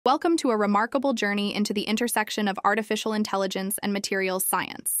Welcome to a remarkable journey into the intersection of artificial intelligence and materials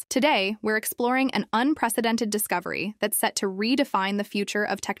science. Today, we're exploring an unprecedented discovery that's set to redefine the future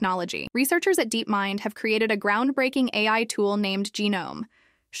of technology. Researchers at Deepmind have created a groundbreaking AI tool named GNoME,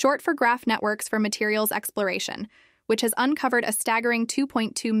 short for Graph Networks for Materials Exploration, which has uncovered a staggering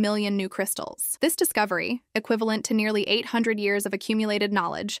 2.2 million new crystals. This discovery, equivalent to nearly 800 years of accumulated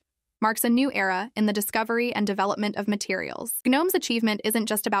knowledge, marks a new era in the discovery and development of materials. GNoME's achievement isn't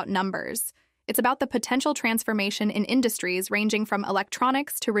just about numbers. It's about the potential transformation in industries ranging from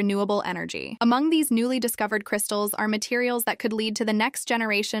electronics to renewable energy. Among these newly discovered crystals are materials that could lead to the next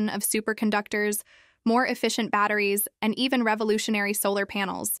generation of superconductors, more efficient batteries, and even revolutionary solar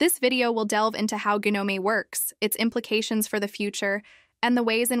panels. This video will delve into how GNoME works, its implications for the future, and the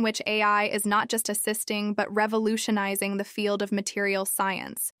ways in which AI is not just assisting but revolutionizing the field of material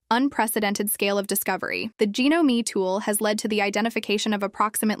science. Unprecedented scale of discovery. The GNoME tool has led to the identification of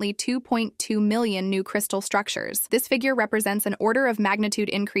approximately 2.2 million new crystal structures. This figure represents an order of magnitude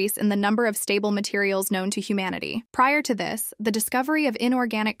increase in the number of stable materials known to humanity. Prior to this, the discovery of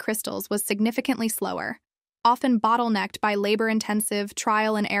inorganic crystals was significantly slower, often bottlenecked by labor-intensive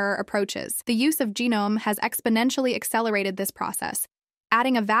trial-and-error approaches. The use of GNoME has exponentially accelerated this process,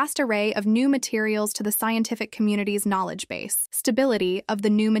 adding a vast array of new materials to the scientific community's knowledge base. Stability of the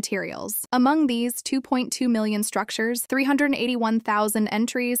new materials. Among these 2.2 million structures, 381,000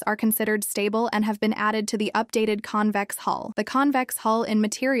 entries are considered stable and have been added to the updated convex hull. The convex hull in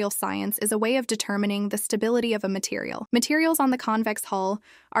material science is a way of determining the stability of a material. Materials on the convex hull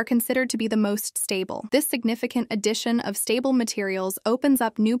are considered to be the most stable. This significant addition of stable materials opens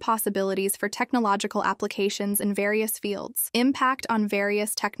up new possibilities for technological applications in various fields. Impact on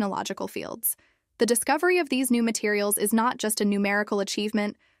various technological fields. The discovery of these new materials is not just a numerical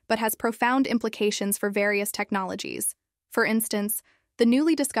achievement, but has profound implications for various technologies. For instance, the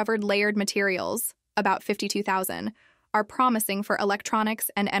newly discovered layered materials, about 52,000, are promising for electronics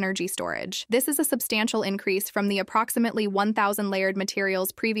and energy storage. This is a substantial increase from the approximately 1,000 layered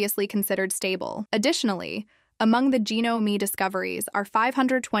materials previously considered stable. Additionally, among the GNoME discoveries are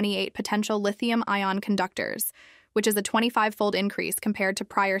 528 potential lithium-ion conductors, which is a 25-fold increase compared to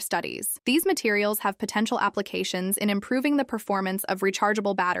prior studies. These materials have potential applications in improving the performance of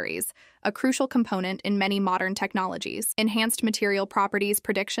rechargeable batteries, a crucial component in many modern technologies. Enhanced material properties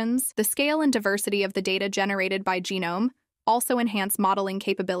predictions. The scale and diversity of the data generated by GNoME also enhance modeling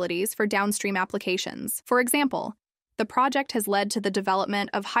capabilities for downstream applications. For example, the project has led to the development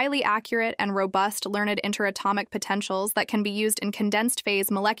of highly accurate and robust learned interatomic potentials that can be used in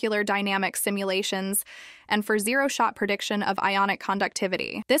condensed-phase molecular dynamics simulations and for zero-shot prediction of ionic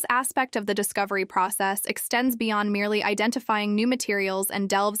conductivity. This aspect of the discovery process extends beyond merely identifying new materials and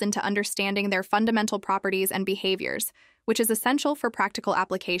delves into understanding their fundamental properties and behaviors, which is essential for practical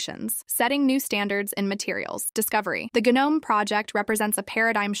applications. Setting new standards in materials discovery. The GNoME project represents a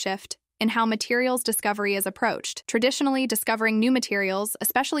paradigm shift in how materials discovery is approached. Traditionally, discovering new materials,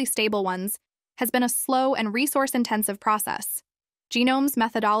 especially stable ones, has been a slow and resource-intensive process. GNoME's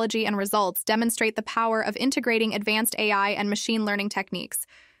methodology and results demonstrate the power of integrating advanced AI and machine learning techniques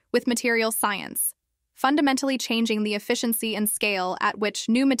with materials science, fundamentally changing the efficiency and scale at which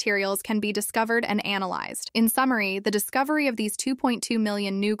new materials can be discovered and analyzed. In summary, the discovery of these 2.2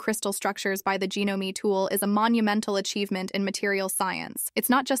 million new crystal structures by the GNoME tool is a monumental achievement in materials science. It's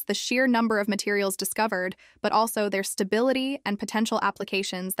not just the sheer number of materials discovered, but also their stability and potential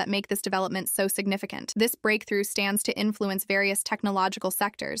applications that make this development so significant. This breakthrough stands to influence various technological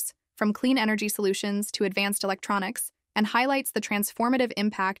sectors, from clean energy solutions to advanced electronics, and highlights the transformative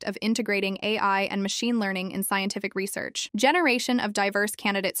impact of integrating AI and machine learning in scientific research. Generation of diverse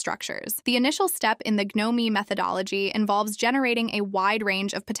candidate structures. The initial step in the GNoME methodology involves generating a wide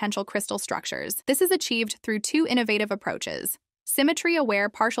range of potential crystal structures. This is achieved through two innovative approaches. Symmetry-aware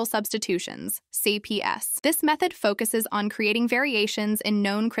partial substitutions, CPS. This method focuses on creating variations in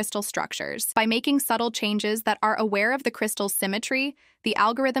known crystal structures. By making subtle changes that are aware of the crystal's symmetry, the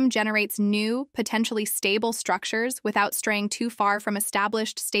algorithm generates new, potentially stable structures without straying too far from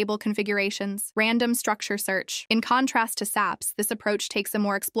established stable configurations. Random structure search. In contrast to SAPS, this approach takes a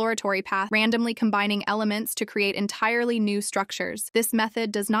more exploratory path, randomly combining elements to create entirely new structures. This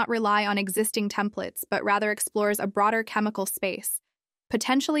method does not rely on existing templates, but rather explores a broader chemical space,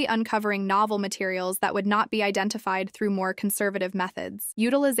 potentially uncovering novel materials that would not be identified through more conservative methods.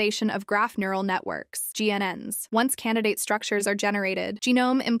 Utilization of graph neural networks, GNNs. Once candidate structures are generated,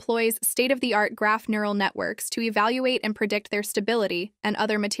 GNoME employs state-of-the-art graph neural networks to evaluate and predict their stability and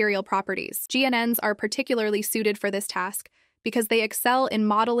other material properties. GNNs are particularly suited for this task because they excel in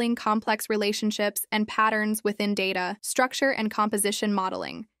modeling complex relationships and patterns within data, structure and composition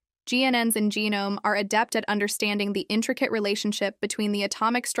modeling, GNNs in GNoME are adept at understanding the intricate relationship between the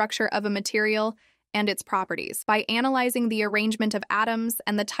atomic structure of a material and its properties. By analyzing the arrangement of atoms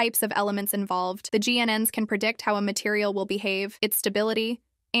and the types of elements involved, the GNNs can predict how a material will behave, its stability,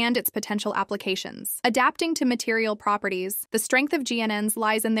 and its potential applications. Adapting to material properties, the strength of GNNs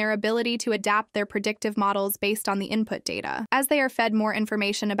lies in their ability to adapt their predictive models based on the input data. As they are fed more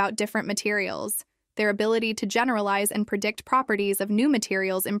information about different materials, their ability to generalize and predict properties of new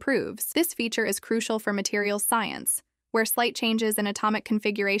materials improves. This feature is crucial for materials science, where slight changes in atomic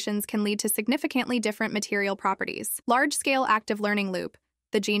configurations can lead to significantly different material properties. Large-scale active learning loop.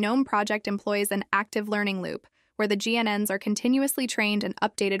 The GNoME project employs an active learning loop, where the GNNs are continuously trained and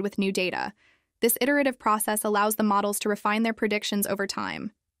updated with new data. This iterative process allows the models to refine their predictions over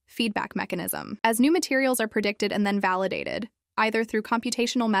time. Feedback mechanism. As new materials are predicted and then validated, either through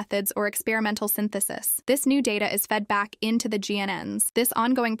computational methods or experimental synthesis, this new data is fed back into the GNNs. This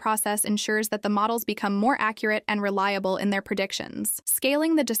ongoing process ensures that the models become more accurate and reliable in their predictions.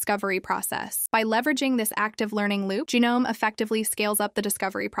 Scaling the discovery process. By leveraging this active learning loop, GNoME effectively scales up the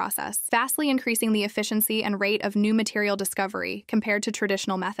discovery process, vastly increasing the efficiency and rate of new material discovery compared to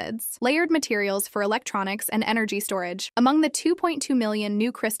traditional methods. Layered materials for electronics and energy storage. Among the 2.2 million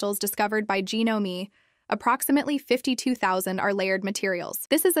new crystals discovered by GNoME, approximately 52,000 are layered materials.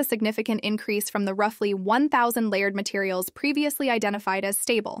 This is a significant increase from the roughly 1,000 layered materials previously identified as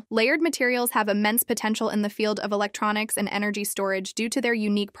stable. Layered materials have immense potential in the field of electronics and energy storage due to their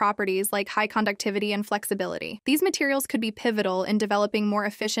unique properties like high conductivity and flexibility. These materials could be pivotal in developing more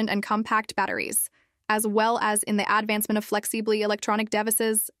efficient and compact batteries, as well as in the advancement of flexibly electronic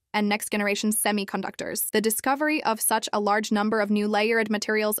devices and next-generation semiconductors. The discovery of such a large number of new layered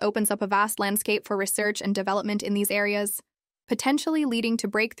materials opens up a vast landscape for research and development in these areas, potentially leading to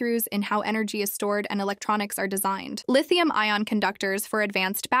breakthroughs in how energy is stored and electronics are designed. Lithium-ion conductors for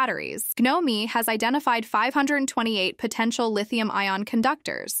advanced batteries. GNoME has identified 528 potential lithium-ion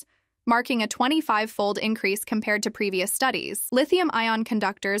conductors, marking a 25-fold increase compared to previous studies. Lithium-ion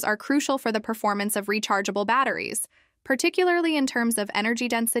conductors are crucial for the performance of rechargeable batteries, particularly in terms of energy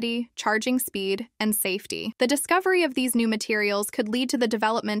density, charging speed, and safety. The discovery of these new materials could lead to the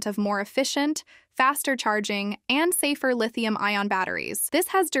development of more efficient, faster charging, and safer lithium-ion batteries. This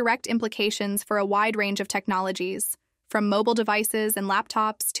has direct implications for a wide range of technologies, from mobile devices and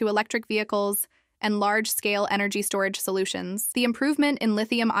laptops to electric vehicles and large-scale energy storage solutions. The improvement in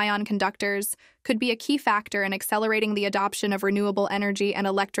lithium-ion conductors could be a key factor in accelerating the adoption of renewable energy and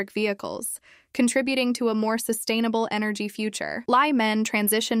electric vehicles, contributing to a more sustainable energy future. Li-Men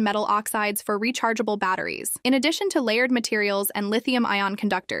transition metal oxides for rechargeable batteries. In addition to layered materials and lithium-ion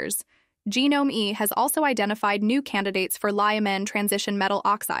conductors, GNoME has also identified new candidates for Li-Men transition metal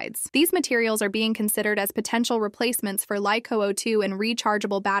oxides. These materials are being considered as potential replacements for LiCoO2 in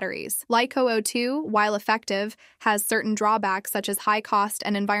rechargeable batteries. LiCoO2, while effective, has certain drawbacks such as high cost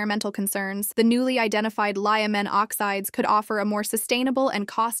and environmental concerns. The newly identified Li-Men oxides could offer a more sustainable and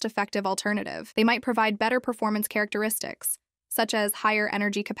cost-effective alternative. They might provide better performance characteristics, such as higher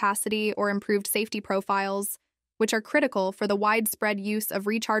energy capacity or improved safety profiles, which are critical for the widespread use of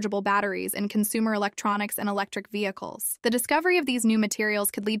rechargeable batteries in consumer electronics and electric vehicles. The discovery of these new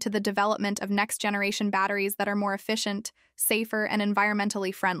materials could lead to the development of next-generation batteries that are more efficient, safer, and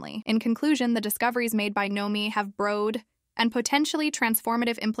environmentally friendly. In conclusion, the discoveries made by GNoME have broad and potentially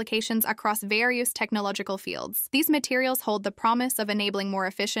transformative implications across various technological fields. These materials hold the promise of enabling more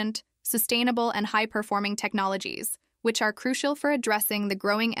efficient, sustainable, and high-performing technologies, which are crucial for addressing the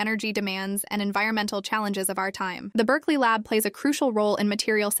growing energy demands and environmental challenges of our time. The Berkeley Lab plays a crucial role in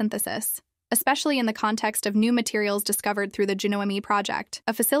material synthesis, especially in the context of new materials discovered through the GNoME project.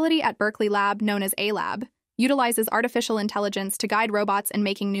 A facility at Berkeley Lab known as A-Lab utilizes artificial intelligence to guide robots in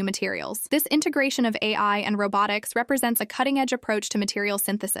making new materials. This integration of AI and robotics represents a cutting-edge approach to material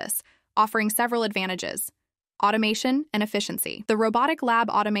synthesis, offering several advantages: automation and efficiency. The robotic lab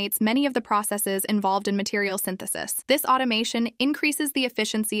automates many of the processes involved in material synthesis. This automation increases the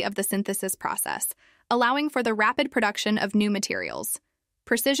efficiency of the synthesis process, allowing for the rapid production of new materials.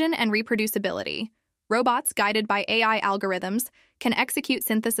 Precision and reproducibility. Robots guided by AI algorithms can execute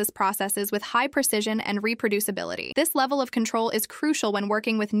synthesis processes with high precision and reproducibility. This level of control is crucial when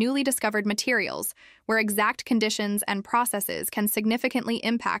working with newly discovered materials, where exact conditions and processes can significantly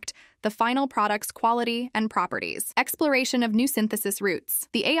impact the final product's quality and properties. Exploration of new synthesis routes.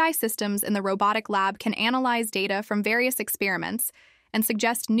 The AI systems in the robotic lab can analyze data from various experiments and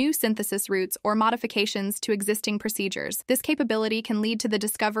suggest new synthesis routes or modifications to existing procedures. This capability can lead to the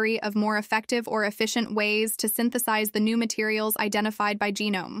discovery of more effective or efficient ways to synthesize the new materials identified by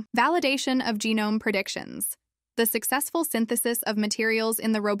GNoME. Validation of GNoME predictions. The successful synthesis of materials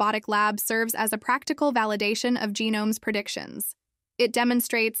in the robotic lab serves as a practical validation of GNoME's predictions. It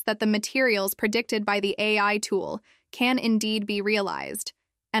demonstrates that the materials predicted by the AI tool can indeed be realized,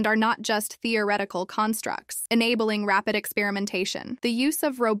 and are not just theoretical constructs, enabling rapid experimentation. The use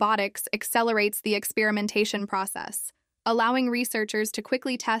of robotics accelerates the experimentation process, allowing researchers to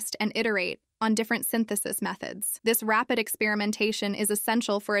quickly test and iterate on different synthesis methods. This rapid experimentation is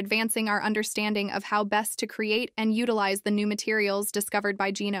essential for advancing our understanding of how best to create and utilize the new materials discovered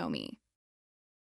by GNoME.